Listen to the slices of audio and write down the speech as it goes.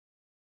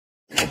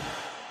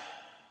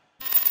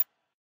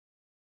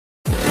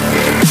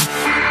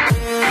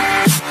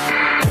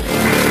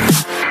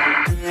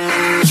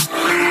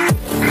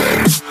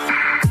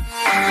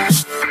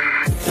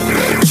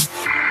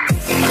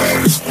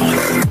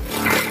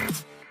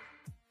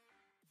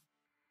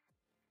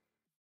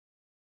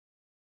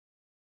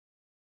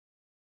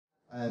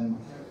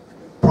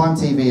Prime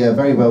TV are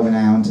very well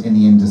renowned in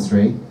the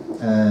industry.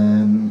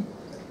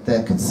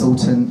 They're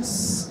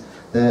consultants.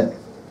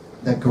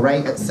 They're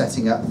great at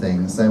setting up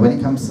things. So when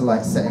it comes to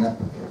like setting up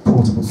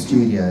portable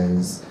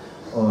studios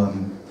or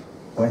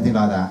anything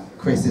like that,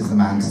 Chris is the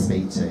man to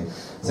speak to.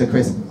 So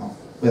Chris,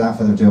 without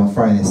further ado, I'm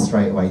throwing this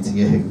straight away to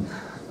you.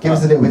 Give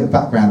us a little bit of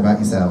background about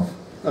yourself.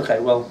 Okay,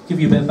 well, give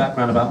you a bit of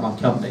background about my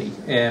company.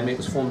 It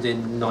was formed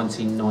in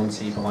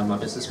 1990 by my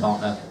business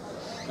partner.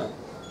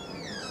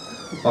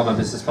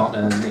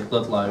 Nick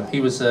Ludlow.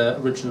 He was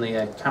originally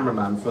a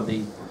cameraman for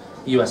the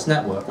US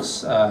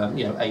networks,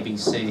 you know,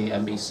 ABC,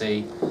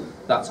 NBC,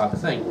 that type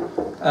of thing.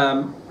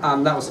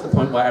 And that was at the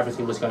point where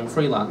everything was going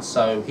freelance.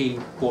 So he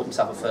bought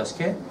himself a first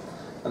kit,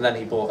 and then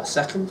he bought a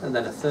second, and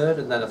then a third,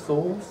 and then a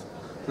fourth,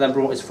 and then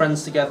brought his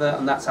friends together,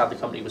 and that's how the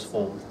company was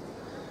formed.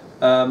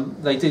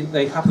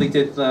 They happily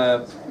did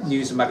the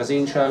news and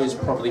magazine shows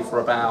probably for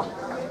about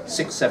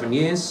 6-7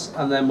 years,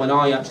 and then when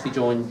I actually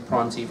joined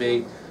Prime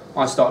TV,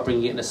 I started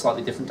bringing it in a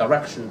slightly different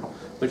direction,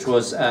 which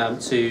was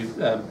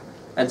to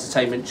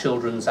entertainment,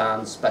 children's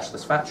and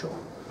specialist factual.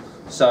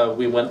 So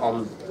we went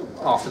on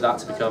after that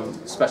to become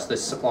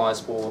specialist suppliers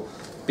for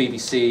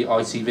BBC,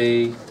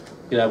 ITV.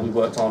 You know, we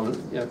worked on,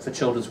 you know, for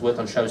children's, worked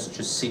on shows such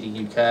as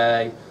CD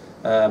UK,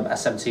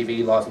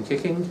 SMTV Live and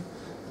Kicking,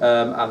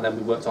 and then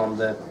we worked on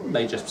the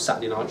major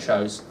Saturday night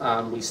shows.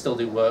 And we still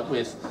do work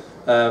with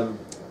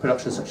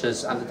productions such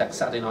as Under Deck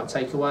Saturday Night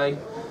Takeaway.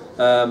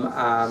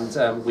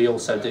 And we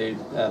also do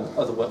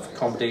other work for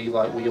comedy,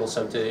 like we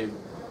also do,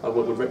 I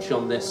work with Richie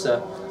on this,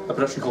 a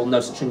production called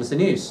No Such Thing as the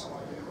News.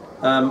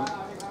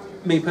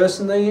 Me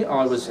personally,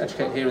 I was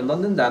educated here in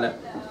London, down at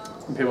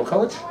Imperial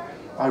College.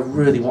 I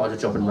really wanted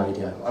a job in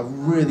radio. I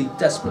really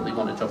desperately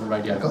wanted a job in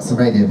radio. Got some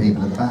radio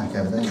people at the back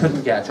over there.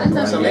 Couldn't get a job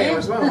in radio.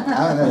 As well.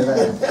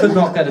 Oh, no, Could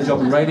not get a job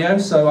in radio,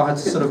 so I had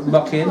to sort of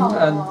muck in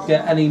and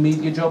get any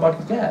media job I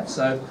could get.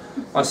 So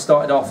I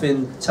started off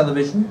in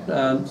television,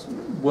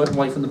 worked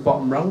my way from the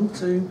bottom rung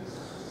to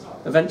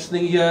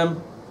eventually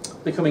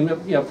becoming,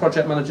 you know,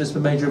 project managers for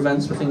major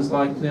events for things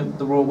like, you know,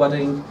 the Royal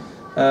Wedding,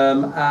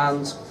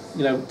 and,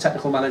 you know,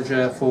 technical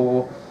manager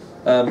for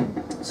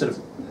sort of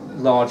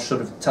large sort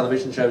of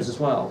television shows as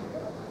well.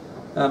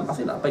 I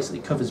think that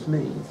basically covers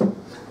me.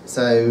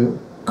 So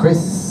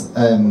Chris,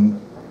 in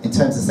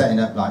terms of setting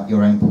up like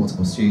your own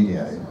portable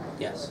studio,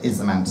 Yes. is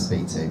the man to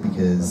speak to,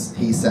 because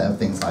he set up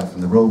things like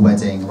from the Royal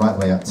Wedding right the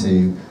way up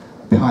to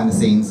behind the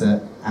scenes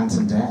at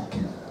Anton Deck.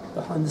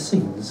 Behind the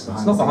scenes? Behind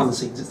it's not the behind the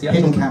scenes. scenes, it's the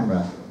actual... Hidden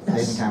camera. Yes.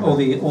 Hidden camera.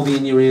 All the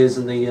in your ears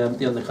and the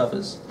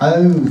undercovers.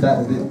 Oh,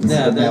 that the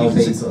Yeah, sort of there you can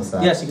LP see, sort of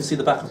stuff. yes, you can see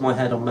the back of my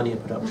head on many a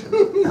production.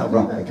 Oh,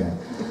 right, okay.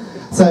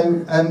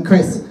 So,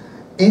 Chris,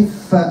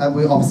 if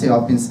obviously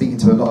I've been speaking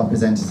to a lot of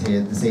presenters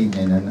here this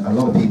evening, and a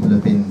lot of people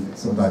have been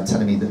sort of like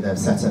telling me that they've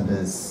set up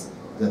as,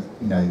 you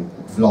know,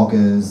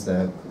 vloggers.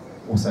 They're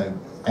also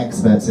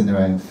experts in their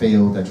own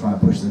field. They're trying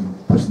to push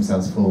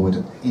themselves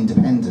forward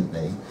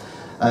independently,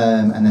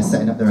 and they're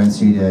setting up their own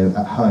studio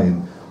at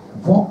home.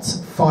 What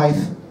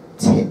 5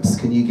 tips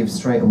can you give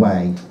straight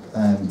away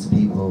to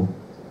people?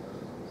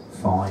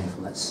 5,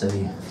 let's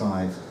see.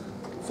 5.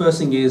 First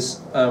thing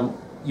is,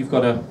 you've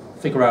got to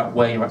figure out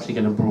where you're actually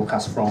going to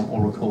broadcast from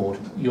or record.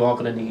 You are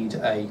going to need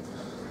a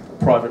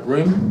private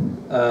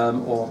room,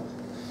 or,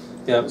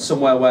 you know,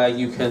 somewhere where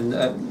you can,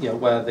 you know,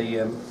 where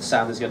the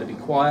sound is going to be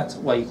quiet,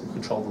 where you can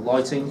control the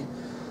lighting,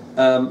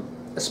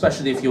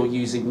 especially if you're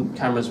using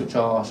cameras which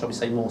are, shall we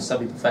say, more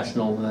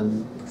semi-professional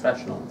than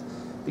professional,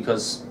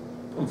 because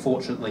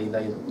unfortunately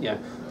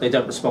they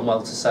don't respond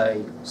well to,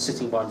 say,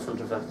 sitting by in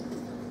front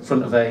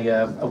of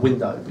a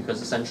window,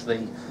 because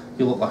essentially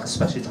you look like a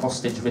special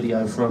hostage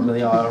video from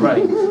the IRA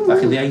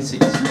back in the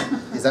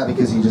 80s. Is that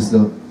because you just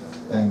look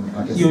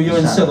like a You're in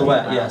shadow?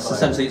 silhouette, yes.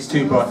 Essentially it's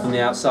too bright from the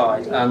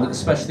outside, and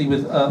especially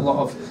with a lot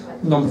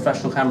of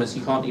non-professional cameras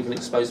you can't even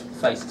expose the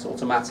face, it's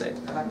automatic,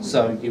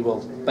 so you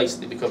will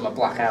basically become a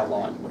black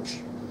outline, which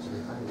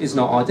is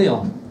not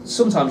ideal.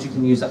 Sometimes you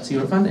can use that to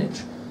your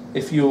advantage.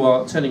 If you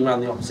are turning around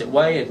the opposite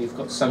way and you've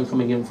got sun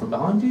coming in from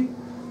behind you,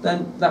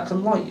 then that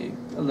can light you,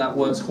 and that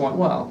works quite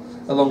well,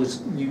 as long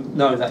as you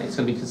know that it's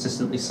going to be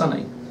consistently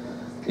sunny.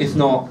 If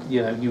not,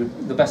 you know,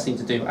 the best thing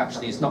to do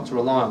actually is not to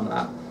rely on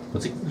that,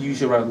 but to use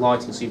your own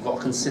lighting, so you've got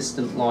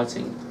consistent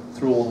lighting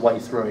through all the way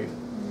through.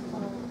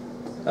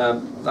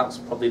 That's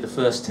probably the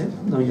first tip,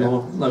 know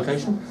your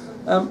location.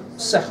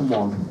 Second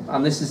one,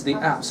 and this is the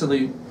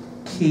absolute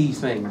key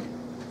thing,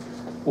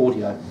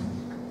 audio.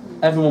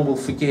 Everyone will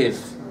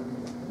forgive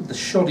the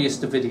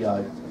shoddiest of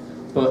video,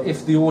 but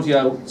if the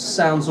audio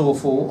sounds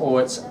awful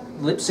or its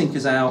lip sync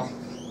is out,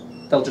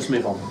 they'll just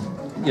move on.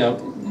 You know,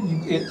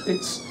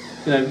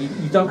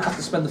 you don't have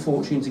to spend a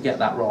fortune to get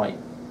that right.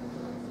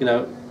 You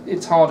know,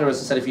 it's harder, as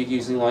I said, if you're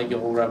using like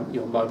your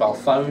mobile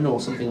phone or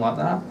something like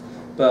that.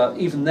 But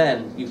even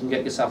then, you can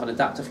get yourself an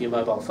adapter for your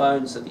mobile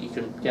phone so that you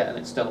can get an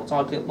external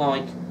target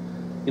mic,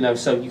 you know,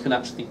 so you can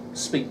actually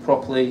speak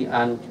properly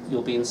and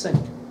you'll be in sync.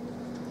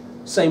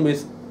 Same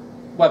with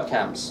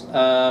webcams.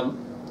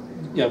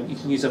 You know, you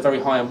can use a very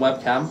high-end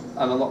webcam,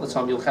 and a lot of the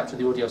time you'll capture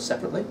the audio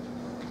separately.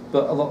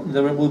 But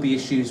there will be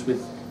issues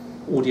with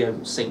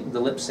audio sync,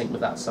 the lip sync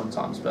with that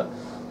sometimes. But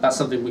that's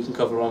something we can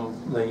cover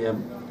on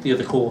the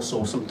other course,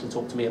 or somebody can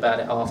talk to me about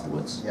it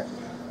afterwards. Yeah.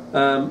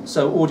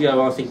 So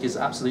audio, I think, is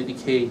absolutely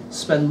key.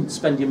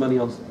 Spend your money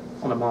on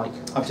a mic.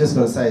 I've just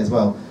got to say as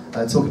well,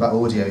 talk about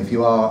audio. If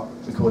you are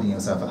recording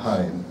yourself at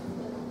home,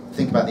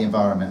 think about the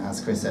environment, as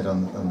Chris said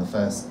on the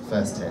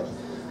first tip.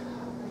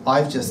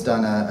 I've just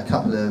done a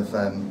couple of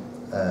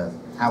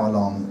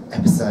hour-long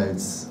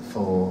episodes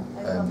for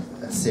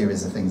a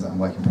series of things that I'm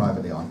working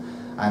privately on,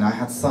 and I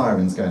had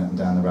sirens going up and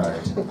down the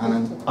road,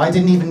 and I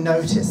didn't even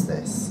notice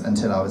this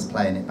until I was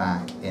playing it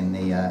back in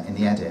the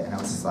edit, and I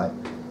was just like,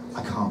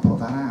 I can't put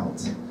that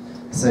out.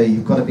 So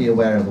you've got to be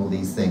aware of all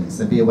these things.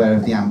 So be aware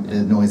of the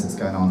noise that's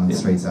going on the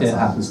streets outside. It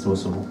happens to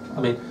us all.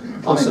 I mean,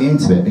 I'm immune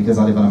to it because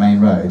I live on a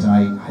main road,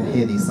 and I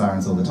hear these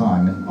sirens all the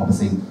time, and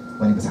obviously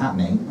when it was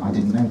happening, I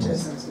didn't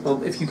notice.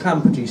 Well, if you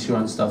can produce your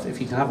own stuff,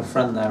 if you can have a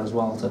friend there as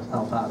well to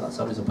help out, that's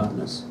always a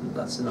bonus.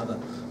 That's another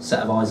set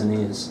of eyes and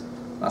ears.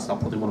 That's not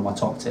probably one of my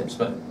top tips,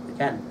 but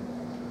again,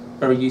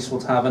 very useful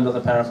to have another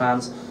pair of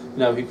hands, you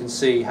know, who can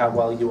see how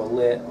well you are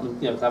lit,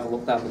 and, you know, have a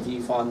look down the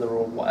viewfinder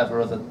or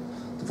whatever other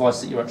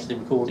device that you're actually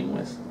recording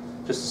with,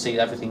 just to see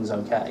that everything's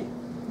okay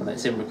and that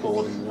it's in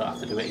record and you don't have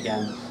to do it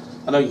again.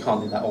 I know you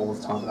can't do that all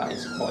the time, but that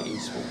is quite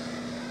useful.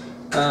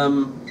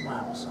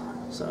 Wow,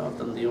 so I've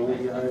done the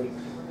audio.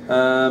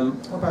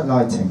 What about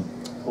lighting?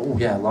 Oh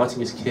yeah,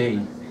 lighting is key.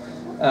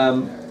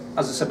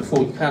 As I said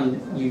before, you can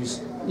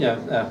use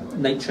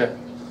nature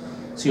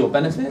to your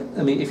benefit.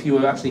 I mean, if you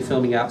were actually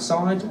filming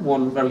outside,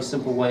 one very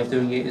simple way of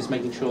doing it is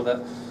making sure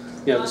that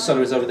the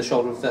sun is over the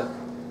shoulder of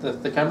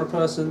the camera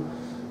person.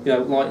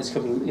 Light is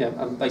coming,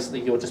 and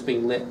basically you're just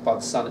being lit by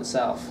the sun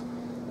itself.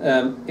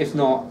 If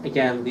not,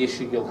 again, the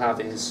issue you'll have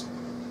is,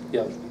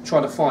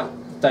 trying to fight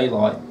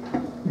daylight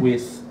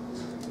with,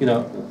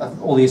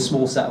 only a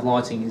small set of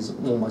lighting is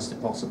almost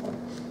impossible.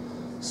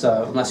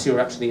 So unless you're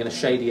actually in a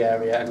shady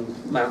area and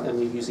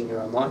you're using your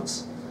own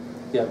lights,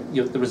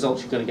 the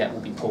results you're going to get will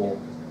be poor.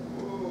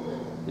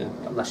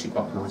 Unless you've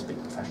got a nice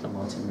big professional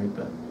lighting rig,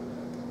 but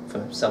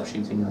for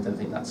self-shooting, I don't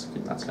think that's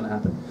going to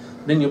happen.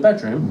 But in your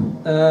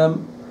bedroom,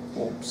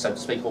 or so to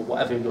speak, or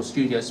whatever your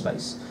studio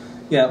space,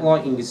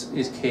 lighting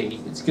is key.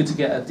 It's good to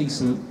get a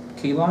decent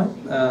key light,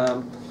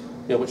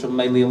 which will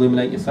mainly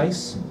illuminate your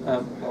face.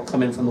 I'll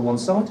come in from the one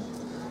side,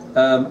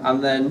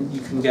 and then you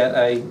can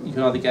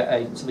either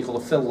get something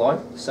called a fill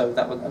light, so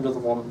that would another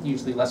one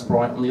usually less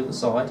bright on the other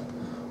side,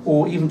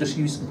 or even just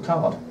use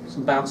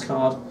some bounce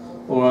card,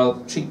 or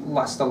a cheap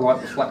Laster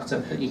light reflector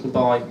that you can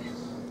buy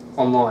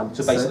online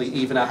to basically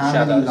even out shadows.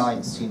 How many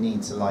lights do you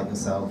need to light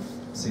yourself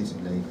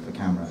suitably for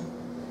camera?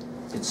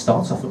 It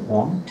starts off at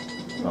 1.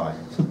 Right.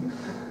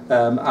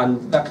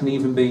 And that can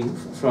even be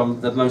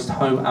from the most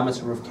home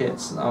amateur of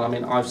kits. I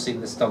mean, I've seen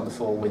this done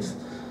before with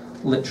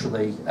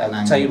literally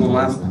a table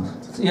lamp.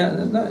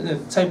 A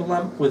table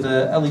lamp with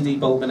a LED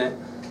bulb in it,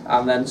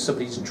 and then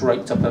somebody's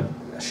draped up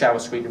a shower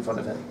screen in front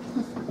of it.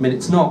 I mean,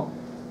 it's not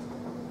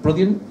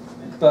brilliant,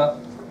 but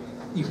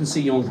you can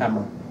see you on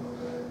camera.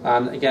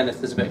 And again, if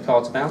there's a bit of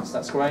card to bounce,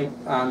 that's great.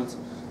 And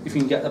if you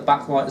can get the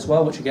backlight as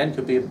well, which again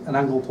could be an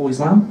angle poise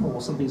lamp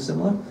or something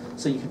similar,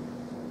 so you can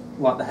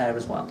light the hair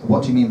as well.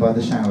 What do you mean by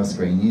the shower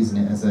screen? Using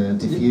it as a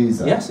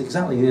diffuser? Yes,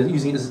 exactly.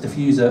 Using it as a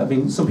diffuser. I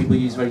mean, some people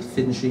use very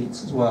thin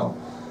sheets as well.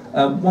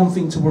 One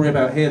thing to worry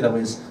about here, though,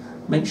 is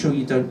make sure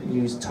you don't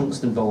use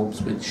tungsten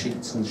bulbs with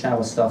sheets and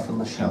shower stuff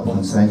unless you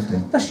want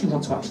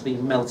to actually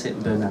melt it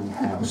and burn down your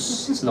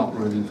house. It's not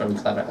really very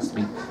clever. It has to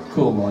be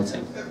cool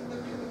lighting.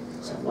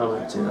 So I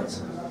won't do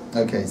that.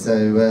 Okay,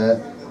 so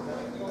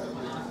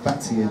back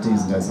to your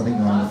do's and don'ts. I think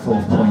you're on the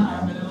 4th point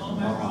now.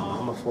 Oh,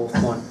 I'm a 4th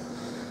point.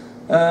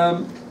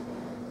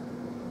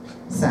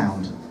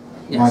 Sound.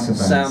 Yes,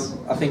 microphones.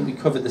 Sound. I think we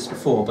covered this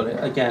before,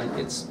 but again,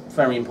 it's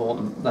very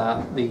important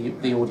that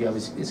the audio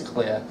is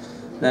clear.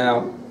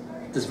 Now,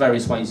 there's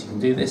various ways you can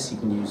do this. You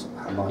can use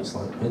hand mics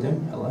like we're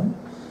doing, hello.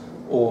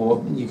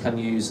 Or you can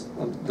use,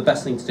 the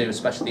best thing to do,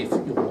 especially if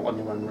you're on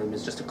your own room,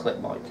 is just a clip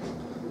mic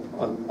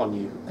on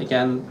you.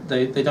 Again,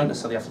 they don't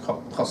necessarily have to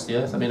cost the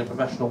earth. I mean, a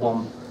professional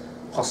one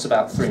costs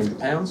about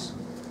 £300,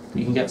 but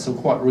you can get some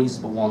quite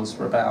reasonable ones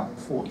for about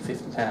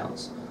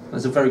 £40–50.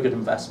 It's a very good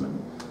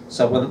investment.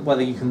 So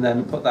whether you can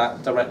then put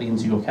that directly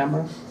into your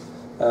camera,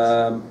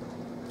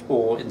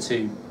 or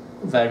into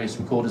various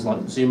recorders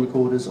like Zoom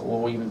recorders,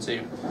 or even to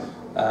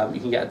you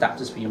can get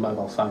adapters for your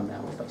mobile phone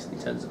now, which basically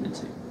turns them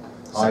into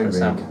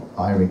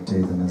iRig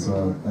do them as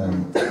well.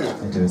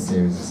 They do a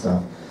series of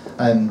stuff.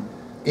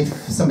 If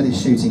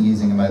somebody's shooting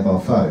using a mobile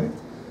phone,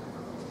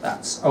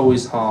 that's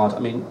always hard. I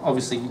mean,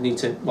 obviously you need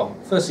to, well,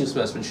 first things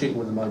first, when shooting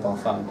with a mobile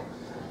phone,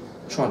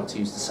 try not to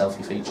use the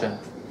selfie feature.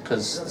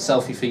 because the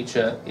selfie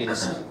feature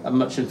is a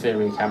much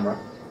inferior camera.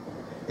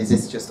 Is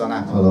this just on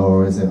Apple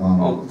or is it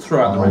on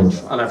throughout the all range,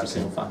 of- on every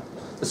single phone?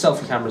 The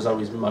selfie camera is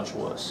always much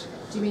worse.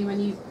 Do you mean when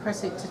you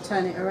press it to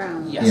turn it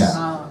around? Yes. Yeah.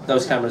 Ah,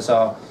 Those okay. cameras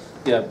are,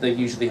 they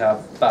usually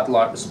have bad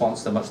light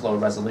response, they're much lower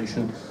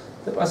resolution.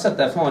 I said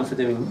they're fine for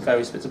doing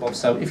various bits of bobs,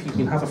 so if you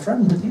can have a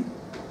friend with you,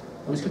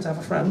 always good to have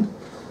a friend,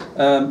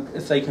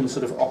 if they can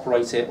sort of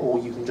operate it, or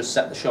you can just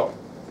set the shot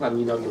and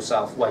you know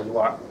yourself where you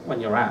are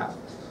when you're at,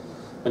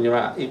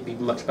 it'd be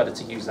much better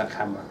to use that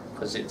camera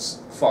because it's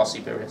far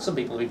superior. Some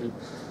people have even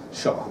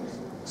shot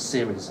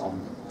series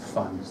on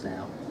phones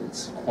now.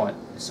 It's quite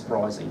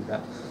surprising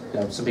that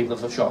some people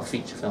have shot a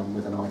feature film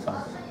with an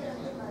iPhone.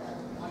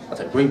 I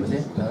don't agree with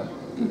it,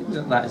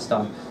 but that is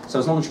done. So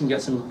as long as you can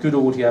get some good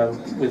audio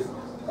with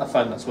a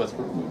phone that's worth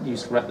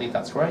used correctly,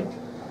 that's great.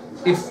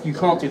 If you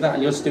can't do that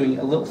and you're just doing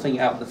a little thing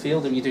out in the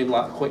field and you're doing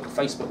like a quick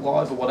Facebook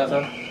Live or whatever,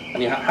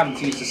 and you're having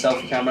to use the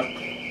selfie camera,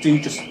 do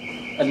just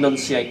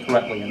enunciate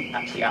correctly and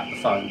actually at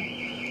the phone,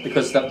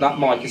 because that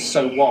mic is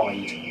so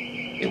wide,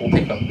 it'll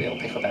pick up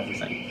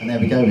everything. And there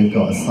we go, we've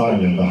got a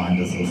siren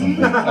behind us or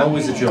something.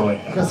 Always a joy.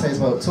 I've got to say as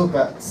well, talk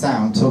about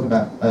sound, talk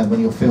about when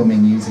you're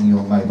filming using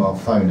your mobile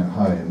phone at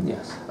home.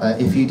 Yes.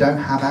 If you don't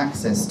have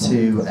access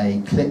to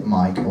a clip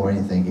mic or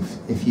anything,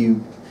 if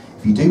you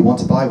do want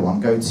to buy one,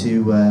 go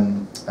to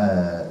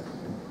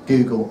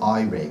Google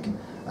iRig,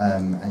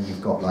 and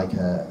you've got like you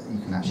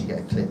can actually get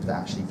a clip that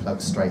actually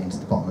plugs straight into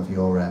the bottom of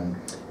your,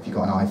 if you've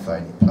got an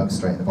iPhone, it plugs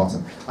straight in the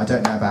bottom. I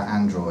don't know about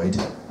Android,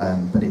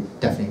 but it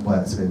definitely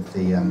works with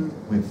the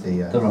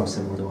There are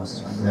several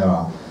devices. Right? there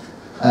are.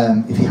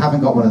 If you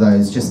haven't got one of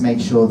those, just make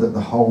sure that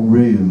the whole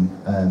room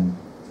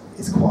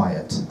is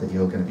quiet that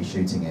you're going to be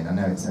shooting in. I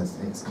know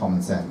it's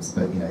common sense,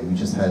 but you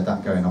just heard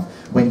that going off.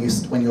 When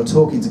you're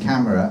talking to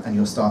camera and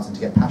you're starting to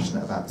get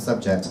passionate about the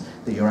subject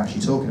that you're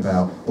actually talking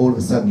about, all of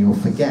a sudden you'll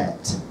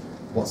forget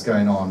what's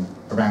going on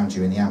around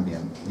you in the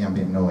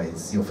ambient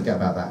noise. You'll forget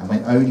about that,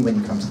 and only when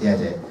you come to the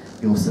edit,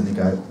 you'll suddenly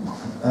go,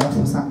 "What on earth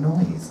was that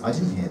noise? I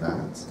didn't hear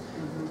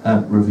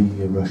that." Review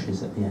your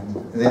rushes at the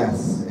end.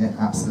 Yes, yeah,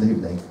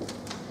 absolutely.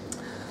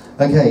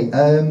 Okay,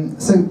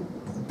 so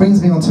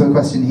brings me on to a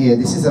question here.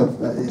 This is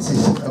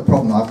a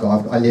problem I've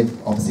got. I live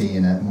obviously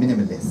in a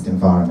minimalist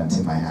environment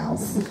in my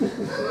house,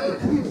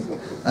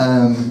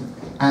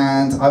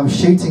 and I was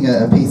shooting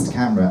a piece to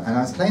camera, and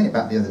I was playing it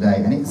back the other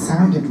day, and it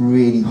sounded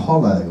really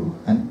hollow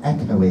and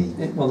echoey.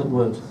 It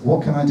would.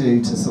 What can I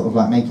do to sort of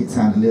like make it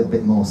sound a little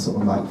bit more sort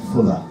of like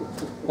fuller?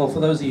 Well, for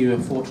those of you who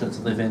are fortunate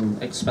to live in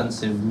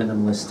expensive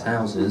minimalist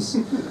houses,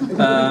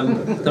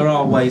 there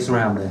are ways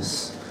around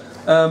this.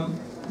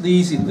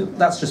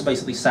 That's just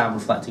basically sound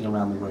reflecting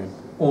around the room.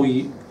 All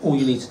you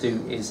need to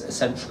do is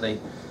essentially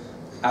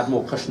add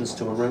more cushions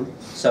to a room.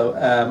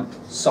 So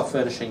soft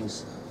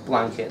furnishings,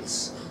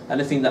 blankets,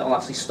 anything that will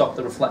actually stop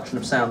the reflection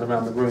of sound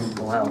around the room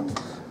will help.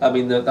 I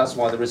mean, that's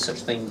why there is such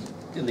a thing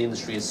in the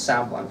industry as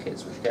sound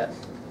blankets, which get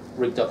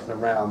rigged up and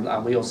around.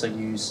 And we also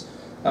use,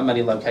 at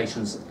many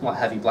locations, like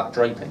heavy black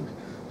draping,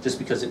 just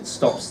because it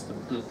stops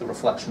the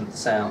reflection of the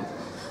sound.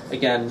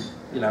 Again,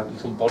 you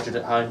can bodge it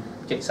at home,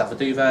 get yourself a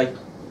duvet,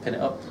 pin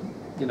it up,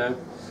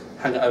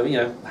 hang it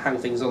over, hang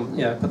things on,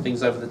 put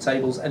things over the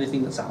tables,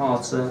 anything that's a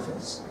hard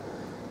surface.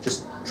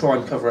 Just try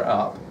and cover it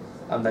up,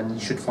 and then you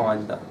should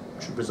find that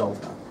should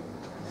resolve that.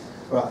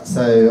 Right,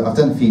 so I've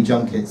done a few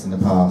junkets in the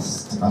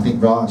past. I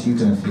think Raj, you've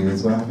done a few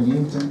as well, haven't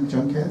you? Done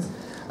junkets?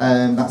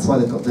 That's why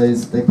they've got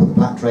those. They put the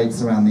black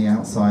drapes around the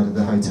outside of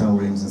the hotel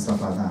rooms and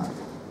stuff like that.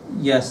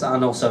 Yes,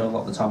 and also a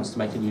lot of the time it's to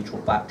make a neutral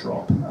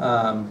backdrop.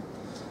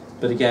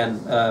 But again,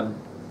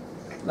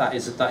 that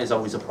is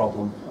always a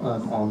problem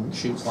on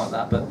shoots like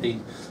that. But the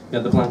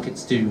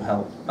blankets do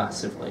help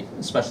massively,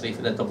 especially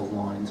if they're double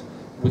lined.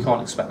 We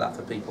can't expect that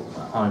for people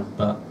at home,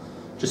 but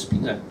just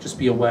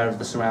be aware of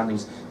the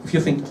surroundings. If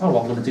you think, oh,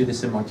 I'm going to do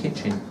this in my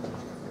kitchen,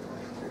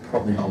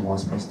 probably not a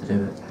wise place to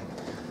do it,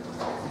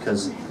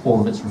 because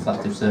all of it's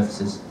reflective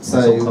surfaces. So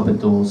it's all cupboard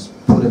doors.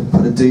 Put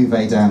a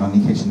duvet down on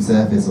your kitchen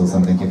surface or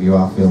something if you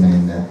are filming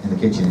in the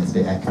kitchen. It's a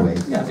bit echoey.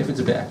 Yeah, if it's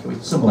a bit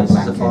echoey. Some Or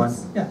places are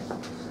blankets. fine. Yeah,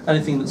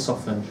 anything that's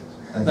soft furnished.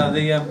 Okay. Now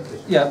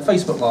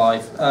Facebook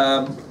Live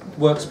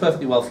works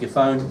perfectly well for your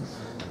phone.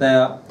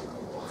 They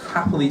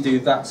happily do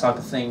that type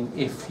of thing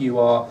if you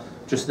are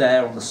just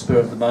there on the spur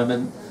of the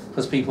moment,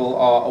 because people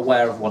are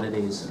aware of what it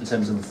is in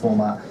terms of the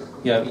format.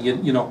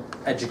 You're not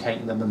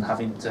educating them and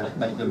having to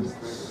make them.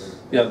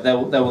 They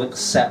will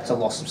accept a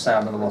loss of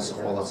sound and a loss of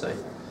quality.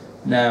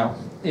 Now,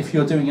 if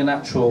you're doing an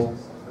actual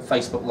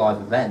Facebook Live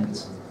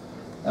event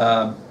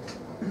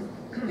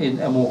in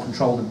a more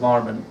controlled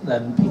environment,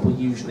 then people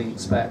usually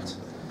expect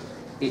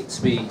it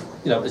to be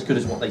as good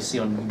as what they see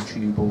on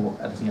YouTube or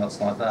anything else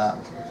like that.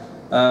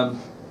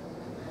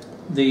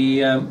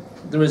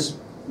 There is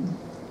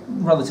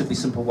relatively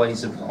simple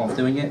ways of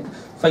doing it.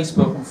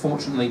 Facebook,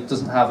 unfortunately,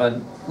 doesn't have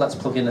a let's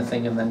plug in a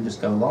thing and then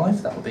just go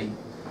live. That would be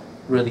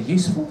really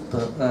useful,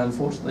 but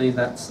unfortunately,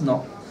 that's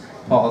not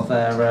part of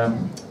their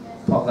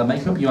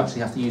makeup. You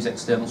actually have to use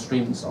external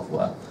streaming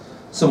software,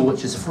 some of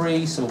which is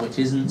free, some of which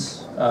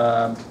isn't.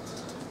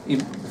 The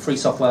free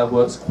software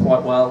works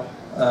quite well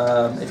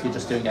if you're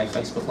just doing a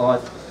Facebook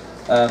Live,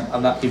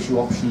 and that gives you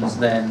options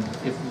then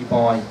if you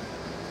buy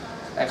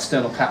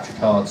external capture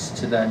cards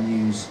to then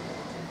use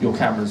your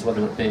cameras,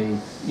 whether it be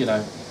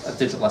a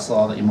digital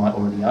SLR that you might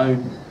already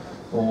own,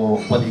 or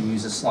whether you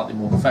use a slightly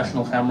more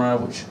professional camera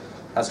which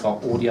has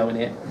got audio in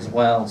it as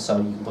well, so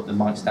you can put the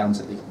mics down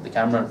to the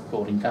camera,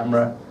 recording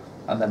camera,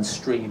 and then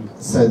stream.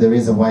 So there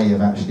is a way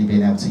of actually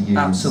being able to use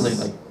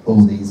Absolutely.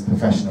 All these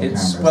professional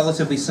cameras. It's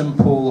relatively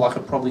simple. I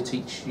could probably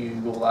teach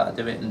you all that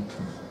to do it in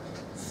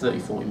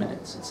 30-40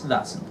 minutes. It's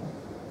that simple.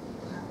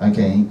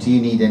 Okay, do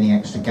you need any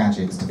extra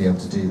gadgets to be able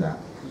to do that?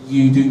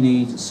 You do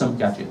need some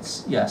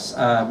gadgets, yes.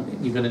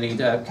 You're going to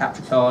need a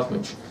capture card,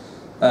 which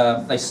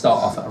they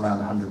start off at around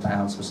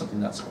 £100 for something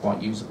that's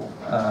quite usable.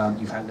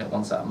 You can get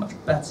ones that are much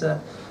better,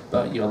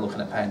 but you're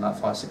looking at paying like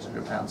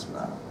 £500-600 for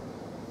that.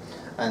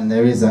 And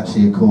there is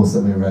actually a course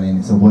that we're running.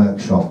 It's a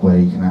workshop where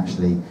you can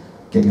actually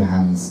get your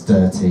hands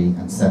dirty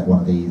and set one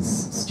of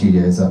these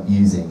studios up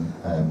using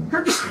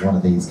one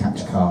of these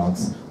capture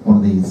cards, one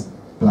of these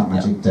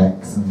Blackmagic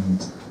decks,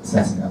 and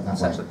setting it up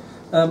that way.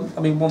 I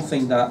mean, one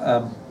thing that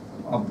I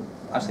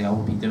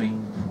will be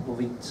doing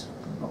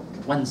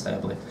Wednesday, I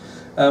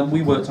believe.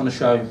 We worked on a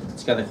show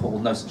together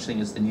called No Such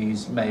Thing as the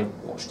News. You may have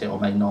watched it or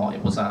may not.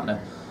 It was on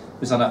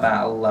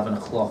about 11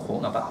 o'clock, or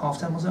about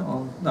 10:30, was it?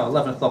 No,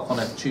 11 o'clock on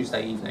a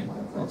Tuesday evening.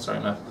 Oh, sorry,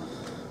 no.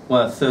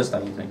 Well,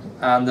 Thursday evening.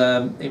 And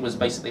it was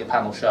basically a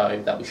panel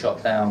show that we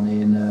shot down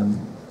in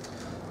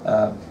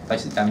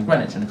basically down in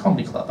Greenwich in a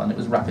comedy club, and it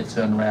was rapid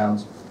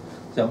turnaround,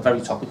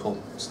 very topical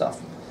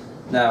stuff.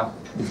 Now,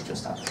 we've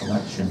just had an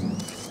election,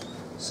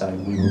 so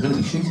we were going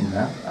to be shooting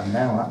that, and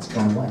now that's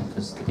gone away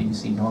because the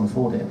BBC can't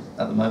afford it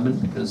at the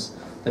moment because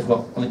they've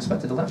got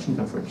unexpected election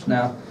coverage.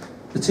 Now,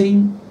 the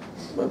team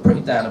were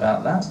pretty down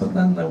about that, but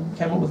then they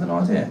came up with an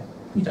idea.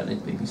 We don't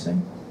need the BBC.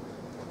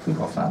 We've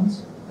got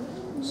fans.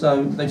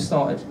 So they've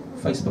started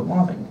Facebook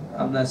Living,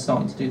 and they're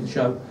starting to do the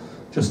show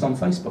just on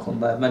Facebook on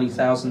their many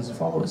thousands of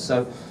followers.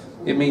 So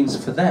it means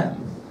for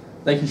them,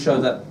 they can show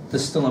that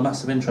there's still a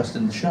massive interest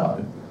in the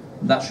show,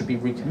 and that should be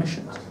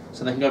recommissioned.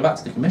 So they can go back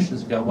to the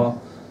commissioners and go,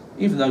 well,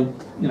 even though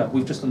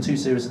we've just done 2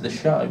 series of this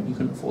show, you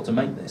couldn't afford to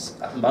make this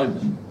at the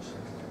moment,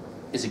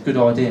 it's a good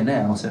idea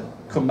now to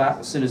come back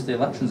as soon as the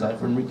election's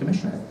over and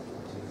recommission it.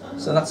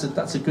 So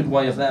that's a good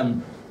way of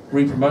them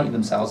re-promoting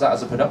themselves, that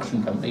as a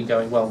production company,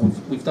 going, well,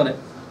 we've done it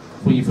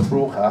for you for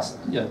broadcast,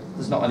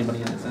 there's not any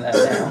money in it for there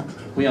now,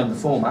 we own the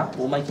format,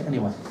 we'll make it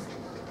anyway.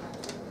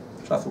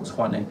 Which I thought was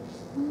quite neat.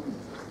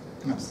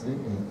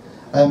 Absolutely.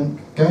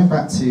 Going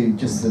back to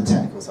just the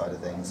technical side of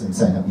things and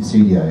setting up your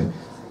studio,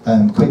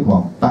 quick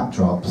one,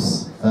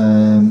 backdrops.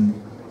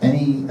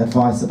 Any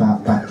advice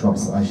about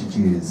backdrops that I should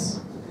use?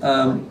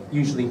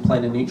 Usually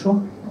plain and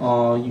neutral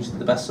are usually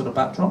the best sort of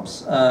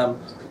backdrops.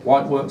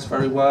 White works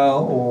very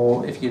well,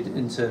 or if you're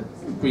into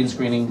green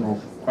screening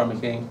or chroma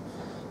keying,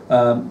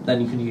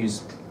 then you can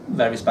use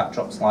various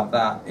backdrops like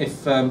that.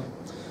 If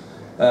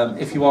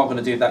you are going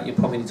to do that, you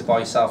probably need to buy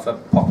yourself a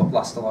pop-up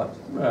Blasterlight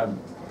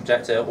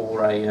projector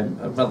or a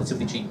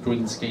relatively cheap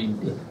green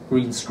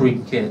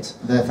screen kit.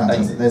 They're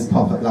fantastic. Those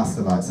pop-up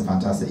Blasterlights are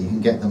fantastic. You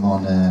can get them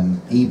on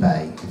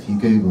eBay if you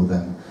Google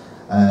them.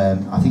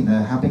 I think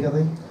they're, how big are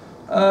they?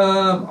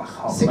 I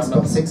can't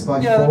remember. 6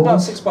 by 4? Yeah, they're about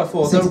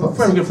 6x4. They're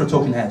very good for a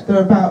talking head.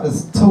 They're about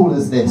as tall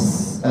as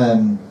this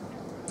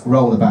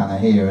roller banner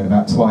here, and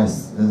about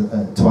twice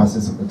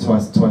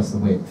the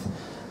width.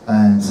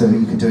 So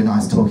you can do a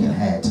nice talking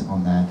head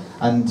on there,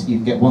 and you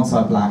can get one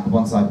side black,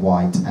 one side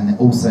white, and then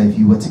also if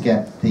you were to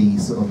get the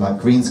sort of like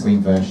green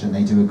screen version,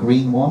 they do a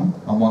green one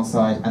on one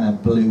side and a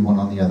blue one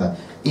on the other.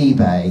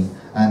 eBay,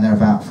 and they're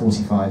about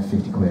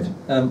 45-50 quid.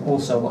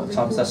 Also, a lot of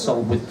times they're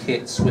sold with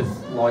kits with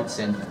lights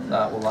in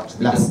that will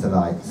actually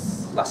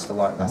Lasterlights.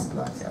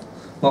 Lasterlights. Yeah.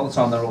 A lot of the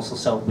time they're also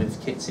sold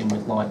with kits in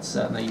with lights,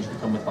 and they usually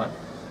come with like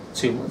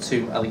two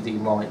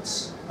LED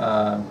lights,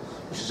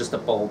 which is just a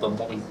bulb and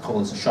what we call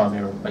as a shy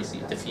mirror,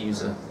 basically a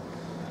diffuser,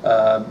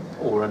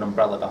 or an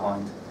umbrella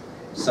behind.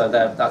 So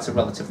that's a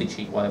relatively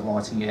cheap way of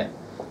lighting it.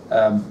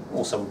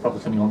 Also, we're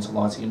probably coming on to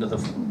lighting. Another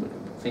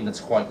thing that's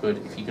quite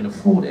good, if you can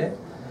afford it,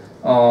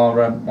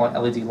 are like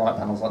LED light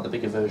panels, like the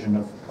bigger version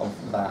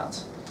of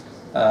that.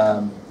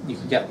 You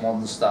can get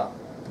ones that,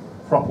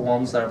 proper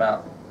ones, they're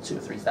about £2,000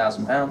 or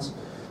 £3,000,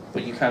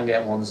 but you can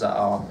get ones that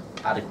are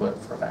adequate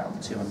for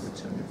about 200,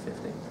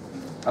 250.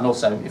 And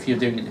also, if you're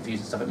doing interviews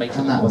and stuff, it makes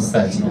it more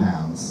professional. And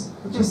that was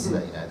 £30. Just to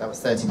let you know, that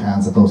was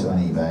 £30. I bought it on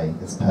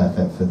eBay. It's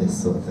perfect for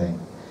this sort of thing.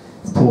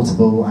 It's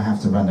portable. I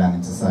have to run down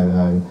into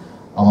Soho.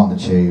 I'm on the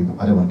tube.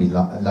 I don't want to be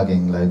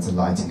lugging loads of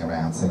lighting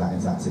around, so that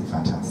is absolutely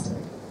fantastic.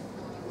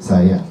 So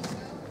yeah.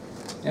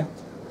 Yeah.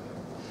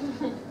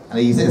 And I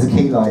use it as a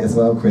key light as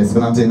well, Chris,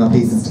 when I'm doing my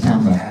pieces to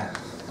camera. Yeah.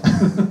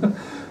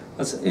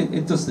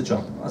 It does the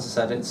job. As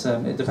I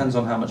said, it depends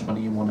on how much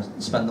money you want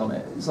to spend on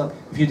it. It's like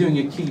if you're doing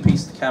a key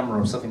piece to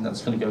camera or something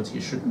that's going to go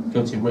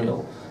to your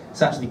reel,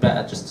 it's actually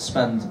better just to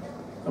spend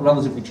a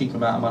relatively cheap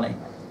amount of money,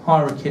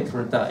 hire a kit for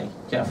a day,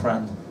 get a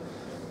friend,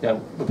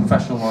 with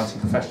professional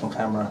lighting, professional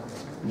camera,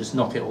 and just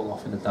knock it all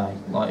off in a day.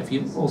 Like if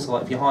you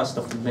hire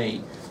stuff from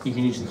me, you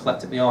can usually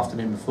collect it the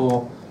afternoon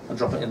before and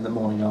drop it in the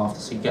morning after,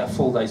 so you get a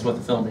full day's worth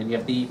of filming. You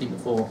have the evening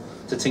before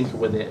to tinker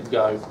with it and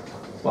go,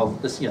 well,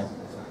 this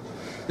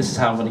is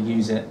how I'm going to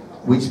use it.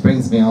 Which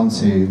brings me on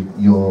to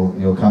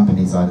your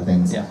company side of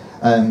things. Yeah.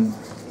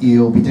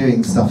 You'll be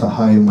doing stuff at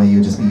home where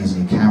you'll just be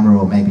using your camera,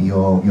 or maybe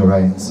your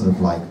own sort of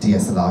like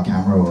DSLR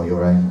camera, or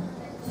your own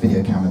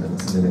video camera that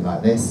looks a little bit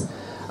like this.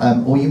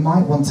 Or you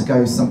might want to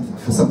go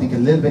for something a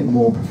little bit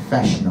more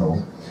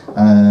professional.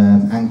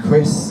 And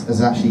Chris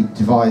has actually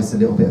devised a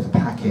little bit of a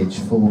package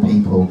for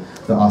people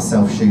that are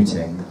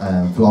self-shooting,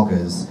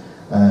 vloggers,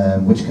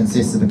 which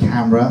consists of a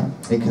camera,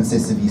 it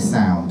consists of your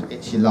sound,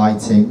 it's your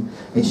lighting,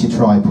 it's your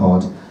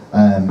tripod,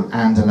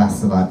 and a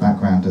Lastalite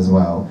background as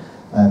well.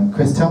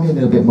 Chris, tell me a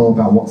little bit more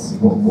about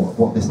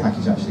what this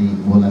package actually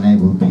will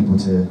enable people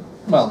to...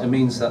 Well, it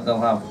means that they'll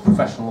have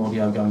professional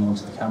audio going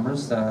onto the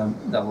cameras. They'll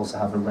also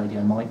have a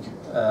radio mic,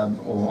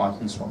 or I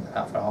can swap it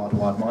out for a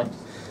hardwired mic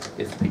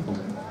if people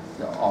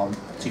aren't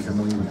too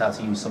familiar with how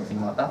to use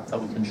something like that, so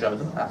we can show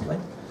them happily.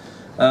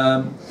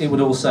 It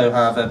would also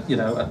have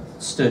a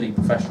sturdy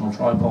professional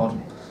tripod,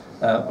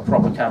 a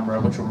proper camera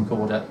which will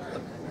record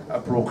a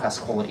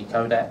broadcast quality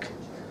codec,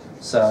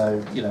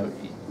 so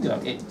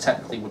it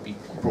technically would be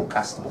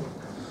broadcastable.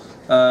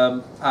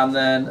 And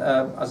then,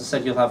 as I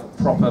said, you'll have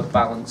proper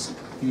balanced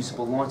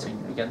usable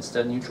lighting against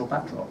a neutral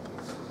backdrop.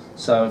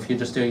 So if you're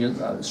just doing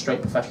a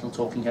straight professional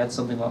talking head,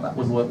 something like that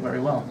would work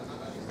very well.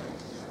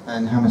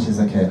 And how much is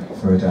a kit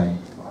for a day?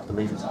 I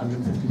believe it's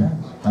 £150.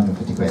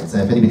 150 quid. So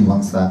if anybody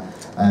wants that,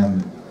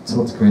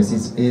 talk to Chris.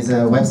 His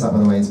website, by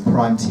the way, is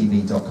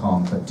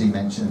primetv.com, but do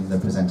mention the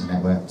Presenter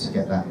Network to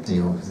get that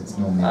deal, because it's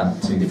normally about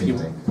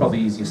 £250. Probably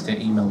easiest to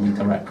email me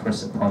direct,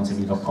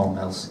 chris@primetv.com,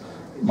 else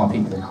my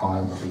people in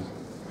hire will be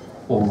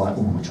all like,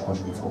 oh, we're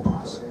charging you full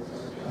price.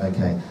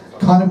 Okay.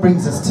 Kind of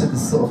brings us to the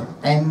sort of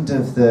end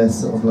of the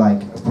sort of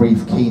like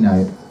brief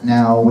keynote.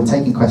 Now we're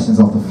taking questions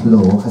off the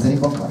floor. Has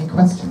anyone got any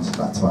questions you'd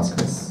like to ask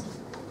Chris?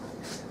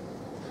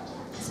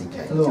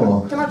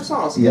 Floor. Can I just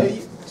ask? Yeah.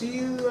 Do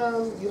you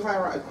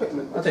hire out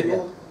equipment? I do.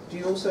 Yeah. Do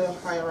you also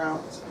hire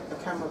out a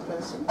camera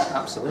person?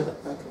 Absolutely.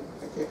 Okay.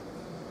 Thank you.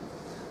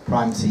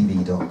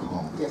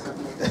 primetv.com. Yes, I've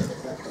made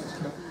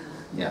that.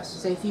 Yes.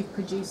 So if you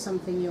produce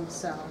something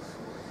yourself,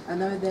 I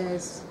know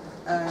there's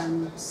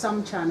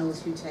some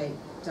channels who take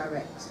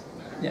direct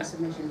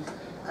submission.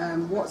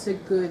 What's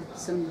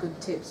some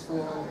good tips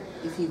for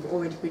if you've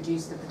already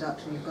produced the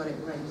production, you've got it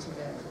ready to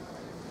go?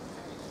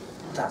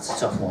 That's a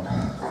tough one,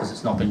 because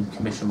it's not been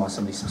commissioned by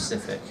somebody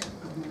specific.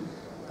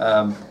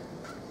 A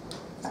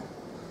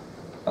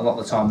lot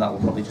of the time that will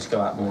probably just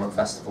go out more at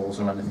festivals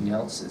or anything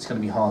else. It's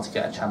going to be hard to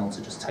get a channel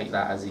to just take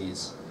that as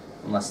is,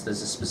 unless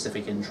there's a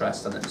specific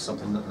interest and it's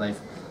something that they've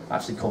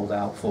actually called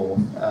out for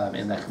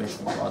in their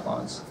commissioning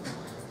guidelines.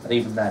 And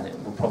even then it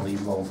will probably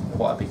involve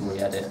quite a big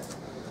re-edit.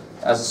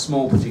 As a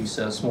small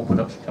producer, a small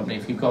production company,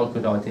 if you've got a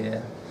good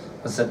idea,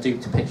 as I said, do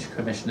to pitch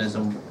commissioners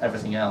and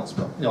everything else,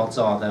 but the odds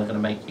are they're going to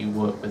make you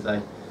work with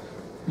a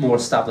more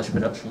established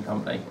production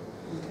company.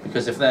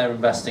 Because if they're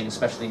investing,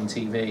 especially in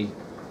TV,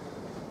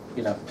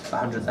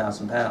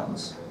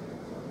 £100,000,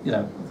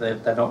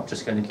 they're not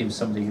just going to give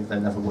somebody who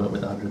they've never worked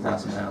with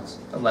 £100,000,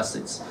 unless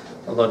it's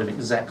a load of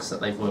execs that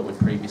they've worked with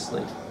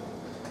previously.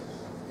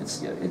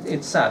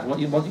 It's sad. What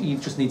you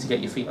just need to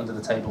get your feet under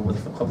the table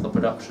with a couple of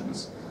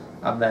productions,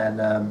 and then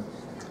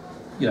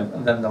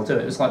and then they'll do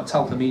it. It's like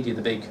Talpa Media,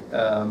 the big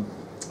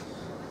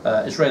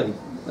Israeli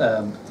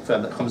firm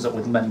that comes up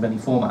with many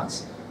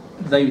formats.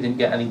 They didn't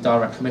get any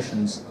direct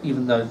commissions,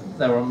 even though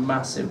they were a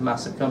massive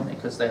company,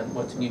 because they hadn't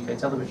worked in UK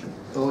television.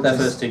 Their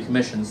first two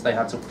commissions they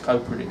had to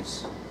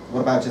co-produce.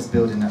 What about just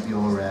building up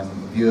your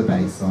viewer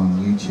base on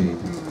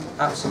YouTube?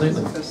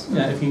 Absolutely.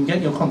 If you can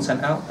get your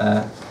content out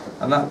there,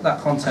 and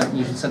that content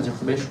you can send to a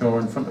commissioner or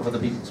in front of other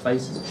people's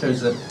faces, it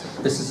shows that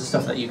this is the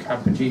stuff that you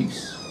can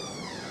produce,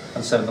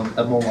 and so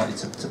they're more likely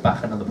to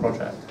back another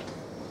project.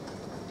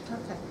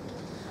 Okay.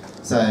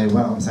 So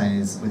what I'm saying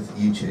is, with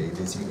YouTube,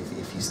 is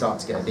if you start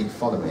to get a big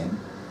following,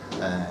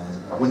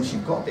 once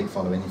you've got a big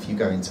following, if you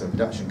go into a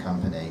production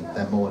company,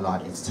 they're more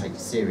likely to take you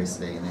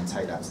seriously and then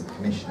take that to the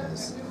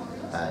commissioners,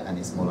 and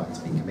it's more likely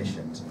to be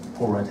commissioned.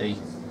 Already,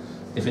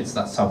 if it's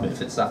that type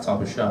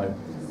of show,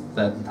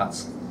 then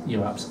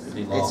you're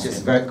absolutely lost.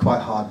 It's just quite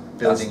hard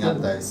building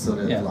up those sort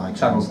of like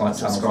channels like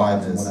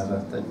subscribers, Channel 5 or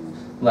whatever. They're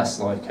less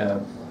like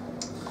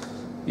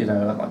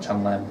like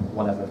Channel M,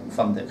 whatever,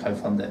 fund it,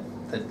 co-fund it.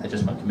 They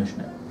just won't commission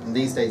it. And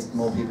these days,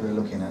 more people are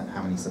looking at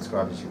how many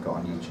subscribers you've got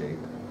on YouTube,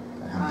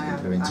 and how many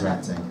people are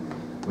interacting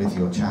with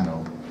your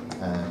channel.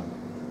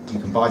 You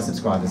can buy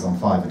subscribers on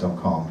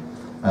Fiverr.com.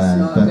 It's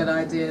not a good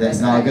idea. That's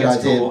not a good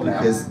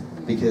idea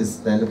because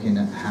they're looking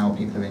at how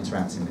people are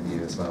interacting with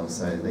you as well,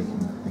 so they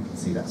can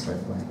see that straight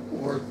away.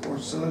 Or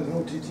sell it on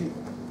OTT.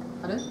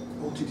 Pardon?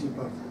 OTT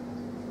platform.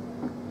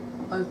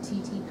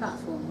 OTT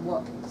platform.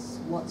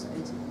 What's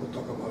OTT? We'll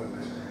talk about it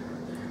later.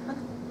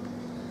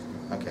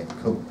 Okay,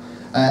 cool.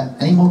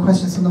 Any more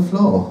questions from the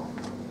floor?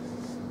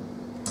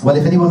 Well,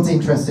 if anyone's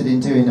interested in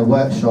doing a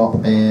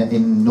workshop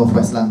in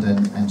northwest London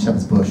and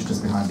Shepherd's Bush,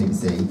 just behind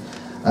BBC,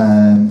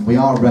 we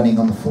are running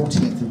on the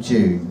 14th of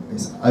June.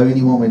 It's the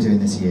only one we're doing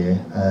this year.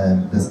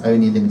 There's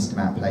only a limited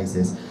amount of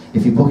places.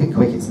 If you book it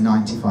quick, it's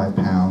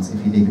 £95.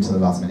 If you leave it till the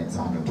last minute, it's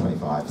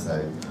 £125.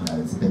 So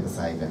it's a bit of a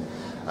saving.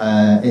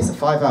 It's a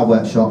 5-hour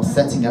workshop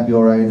setting up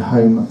your own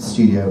home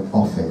studio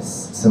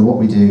office. So what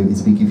we do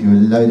is we give you a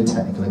load of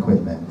technical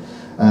equipment.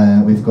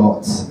 We've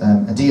got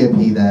a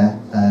DOP there,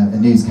 a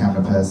news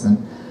camera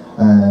person.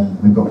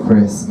 We've got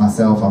Chris,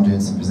 myself, I'm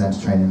doing some presenter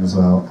training as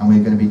well, and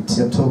we're going to be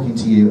talking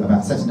to you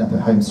about setting up a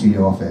home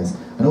studio office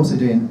and also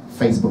doing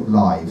Facebook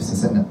Live, so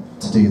setting up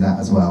to do that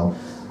as well.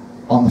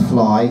 On the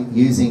fly,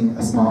 using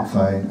a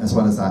smartphone, as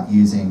well as that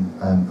using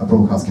a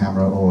broadcast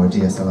camera or a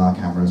DSLR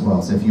camera as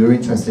well. So if you're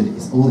interested,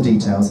 all the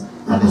details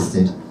are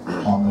listed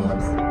on the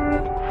website.